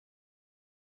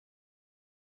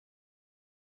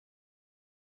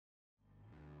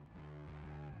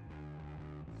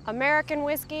American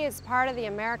whiskey is part of the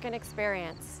American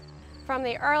experience. From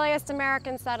the earliest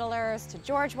American settlers to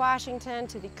George Washington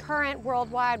to the current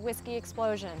worldwide whiskey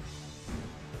explosion.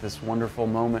 This wonderful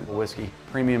moment of whiskey.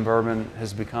 Premium bourbon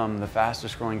has become the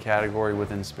fastest growing category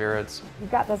within spirits. You've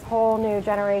got this whole new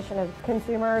generation of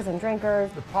consumers and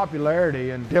drinkers. The popularity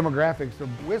and demographics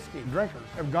of whiskey drinkers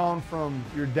have gone from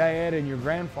your dad and your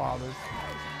grandfathers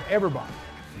to everybody.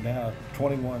 Now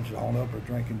 21s on up are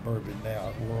drinking bourbon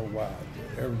now worldwide.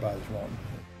 Everybody's wanting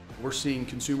it. We're seeing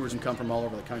consumers who come from all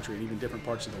over the country and even different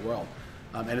parts of the world.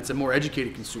 And it's a more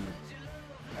educated consumer.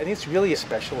 I think it's really a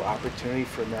special opportunity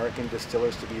for American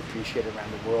distillers to be appreciated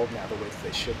around the world now the way that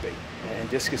they should be. And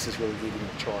Discus is really leading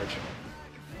the charge.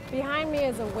 Behind me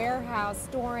is a warehouse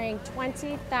storing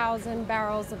 20,000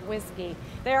 barrels of whiskey.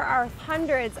 There are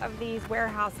hundreds of these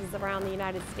warehouses around the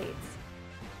United States.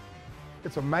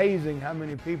 It's amazing how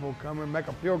many people come and make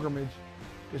a pilgrimage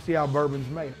to see how bourbon's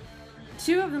made.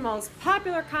 Two of the most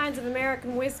popular kinds of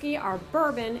American whiskey are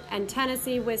bourbon and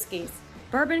Tennessee whiskeys.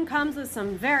 Bourbon comes with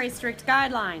some very strict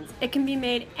guidelines. It can be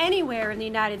made anywhere in the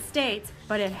United States,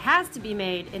 but it has to be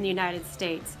made in the United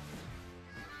States.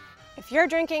 If you're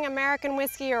drinking American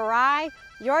whiskey or rye,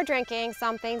 you're drinking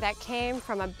something that came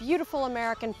from a beautiful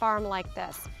American farm like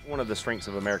this. One of the strengths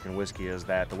of American whiskey is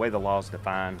that the way the law is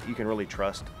defined, you can really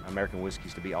trust American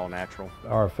whiskeys to be all natural.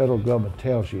 Our federal government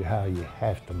tells you how you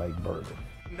have to make bourbon.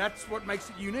 That's what makes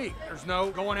it unique. There's no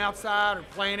going outside or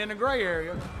playing in a gray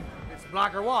area. It's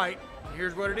black or white.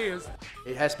 Here's what it is.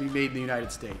 It has to be made in the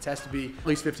United States. It has to be at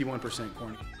least 51%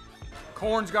 corn.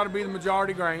 Corn's got to be the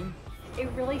majority grain. It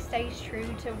really stays true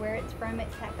to where it's from.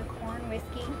 It's like a corn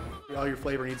whiskey. All your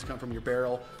flavor needs to come from your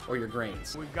barrel or your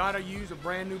grains. We've got to use a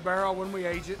brand new barrel when we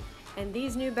age it. And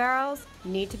these new barrels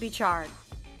need to be charred.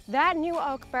 That new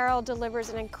oak barrel delivers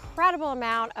an incredible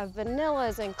amount of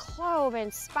vanillas and clove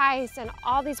and spice and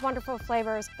all these wonderful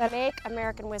flavors that make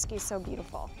American whiskey so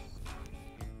beautiful.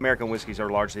 American whiskeys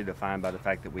are largely defined by the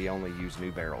fact that we only use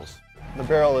new barrels. The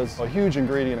barrel is a huge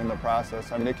ingredient in the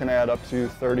process. I mean, it can add up to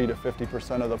 30 to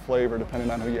 50% of the flavor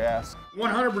depending on who you ask.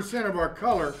 100% of our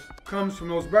color comes from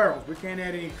those barrels. We can't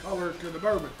add any color to the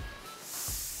bourbon.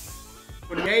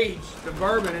 We age the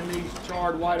bourbon in these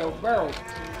charred white oak barrels.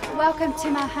 Welcome to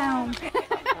my home.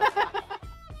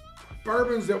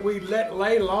 Bourbons that we let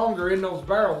lay longer in those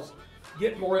barrels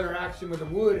get more interaction with the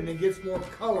wood, and it gets more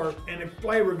color and the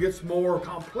flavor gets more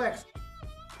complex.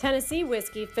 Tennessee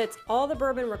whiskey fits all the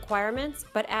bourbon requirements,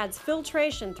 but adds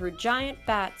filtration through giant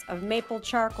vats of maple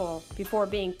charcoal before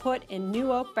being put in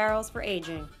new oak barrels for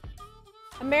aging.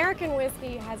 American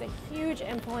whiskey has a huge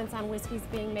influence on whiskeys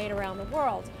being made around the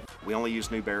world. We only use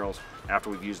new barrels.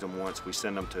 After we've used them once, we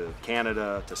send them to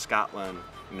Canada, to Scotland.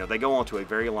 You know, they go on to a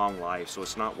very long life, so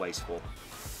it's not wasteful.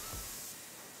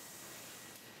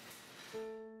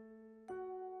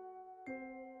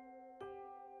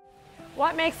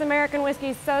 What makes American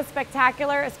whiskey so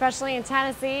spectacular, especially in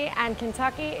Tennessee and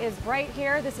Kentucky, is right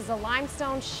here. This is a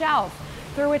limestone shelf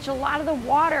through which a lot of the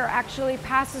water actually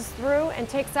passes through and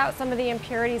takes out some of the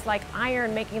impurities like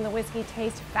iron, making the whiskey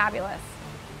taste fabulous.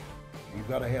 You've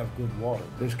got to have good water.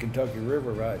 This Kentucky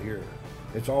River right here,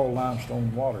 it's all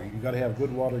limestone water. You've got to have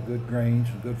good water, good grains,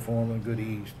 and good form and good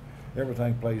yeast.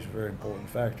 Everything plays a very important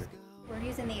factor. We're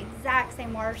using the exact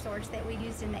same water source that we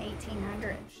used in the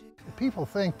 1800s. People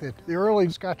think that the early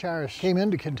Scotch-Irish came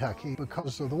into Kentucky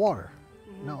because of the water.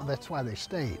 No, that's why they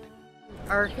stayed.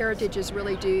 Our heritage is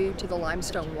really due to the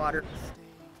limestone water.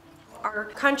 Our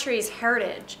country's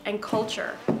heritage and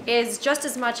culture is just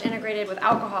as much integrated with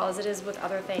alcohol as it is with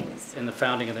other things. In the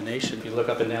founding of the nation, if you look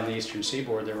up and down the eastern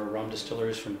seaboard, there were rum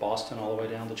distilleries from Boston all the way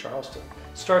down to Charleston.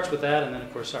 It starts with that, and then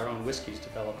of course our own whiskeys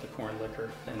developed the corn liquor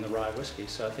and the rye whiskey,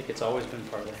 so I think it's always been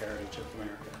part of the heritage of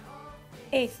America.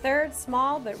 A third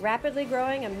small but rapidly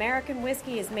growing American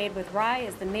whiskey is made with rye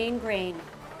as the main grain.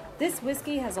 This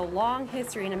whiskey has a long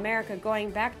history in America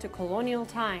going back to colonial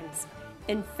times.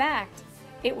 In fact,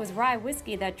 it was rye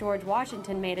whiskey that George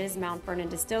Washington made at his Mount Vernon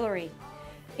distillery.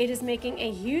 It is making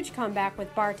a huge comeback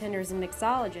with bartenders and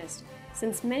mixologists,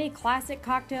 since many classic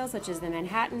cocktails such as the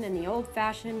Manhattan and the Old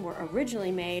Fashioned were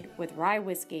originally made with rye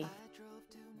whiskey.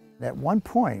 At one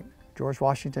point, George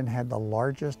Washington had the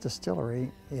largest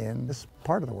distillery in this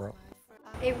part of the world.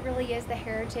 It really is the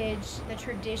heritage, the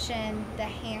tradition, the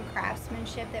hand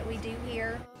craftsmanship that we do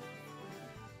here.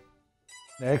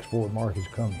 The export market's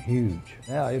come huge.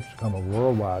 Now it's become a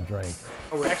worldwide drink.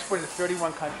 We're exporting to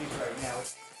 31 countries right now.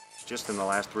 Just in the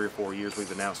last 3 or 4 years,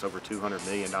 we've announced over $200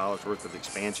 million worth of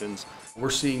expansions. We're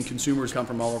seeing consumers come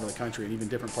from all over the country and even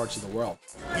different parts of the world.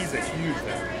 He's a huge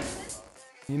fan.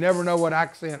 You never know what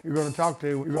accent you're going to talk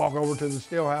to when you walk over to the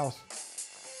still house.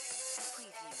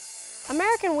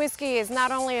 American whiskey is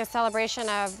not only a celebration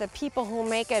of the people who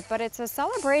make it, but it's a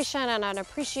celebration and an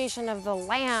appreciation of the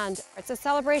land. It's a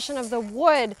celebration of the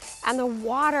wood and the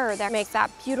water that makes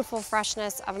that beautiful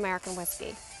freshness of American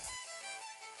whiskey.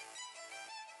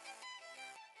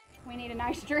 We need a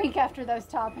nice drink after those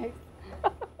topics.